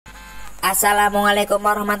Assalamualaikum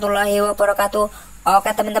warahmatullahi wabarakatuh. Oke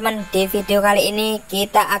teman-teman, di video kali ini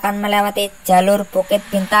kita akan melewati jalur Bukit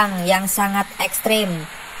Bintang yang sangat ekstrim.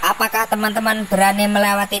 Apakah teman-teman berani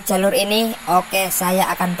melewati jalur ini? Oke,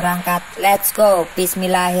 saya akan berangkat. Let's go.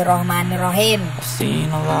 Bismillahirrohmanirrohim. I've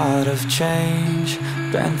seen a lot of change,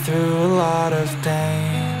 been through a lot of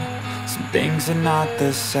pain. Some things are not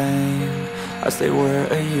the same as they were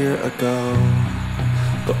a year ago.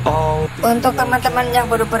 Untuk teman-teman yang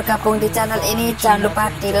baru bergabung di channel ini, jangan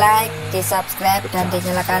lupa di like, di subscribe, dan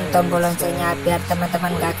dinyalakan tombol loncengnya biar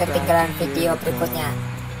teman-teman gak ketinggalan video berikutnya.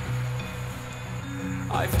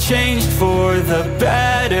 I've changed for the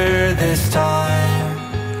better this time.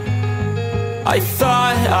 I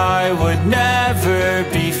thought I would never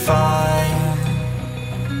be fine.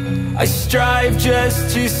 I strive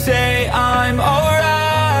just to say I'm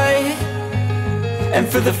alright. And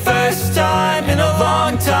for the first time in a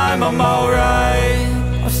long time, I'm alright.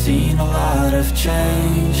 I've seen a lot of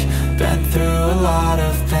change, been through a lot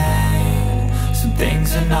of pain. Some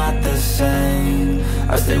things are not the same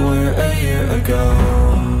as they were a year ago,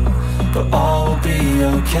 but all will be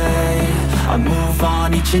okay. I move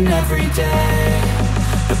on each and every day.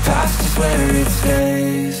 The past is where it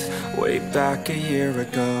stays, way back a year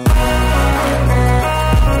ago.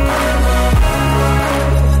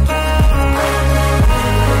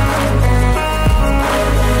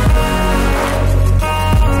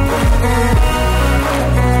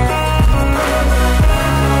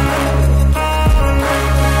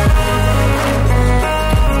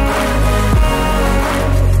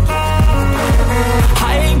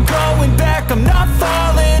 I'm not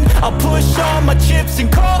falling, I'll push all my chips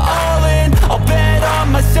and call all in. I'll bet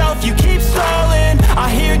on myself, you keep stalling.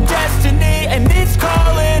 I hear destiny and it's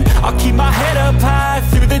calling. I'll keep my head up high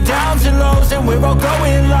through the downs and lows. And we're all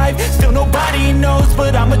going live, still nobody knows.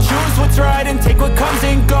 But I'ma choose what's right and take what comes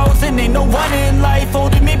and goes. And ain't no one in life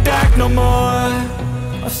holding me back no more.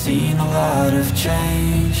 I've seen a lot of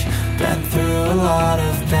change, been through a lot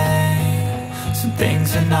of pain. Some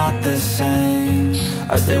things are not the same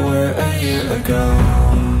as they were a year ago,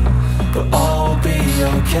 but all will be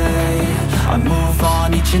okay. I move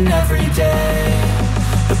on each and every day.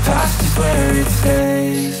 The past is where it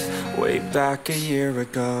stays, way back a year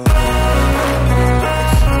ago.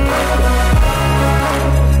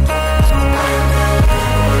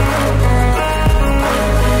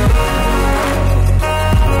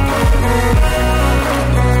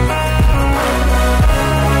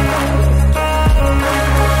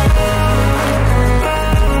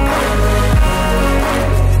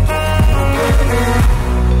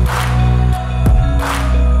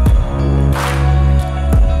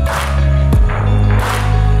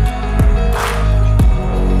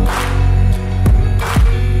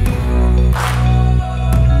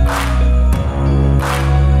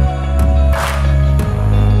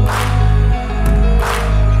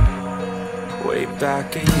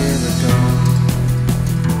 Back a year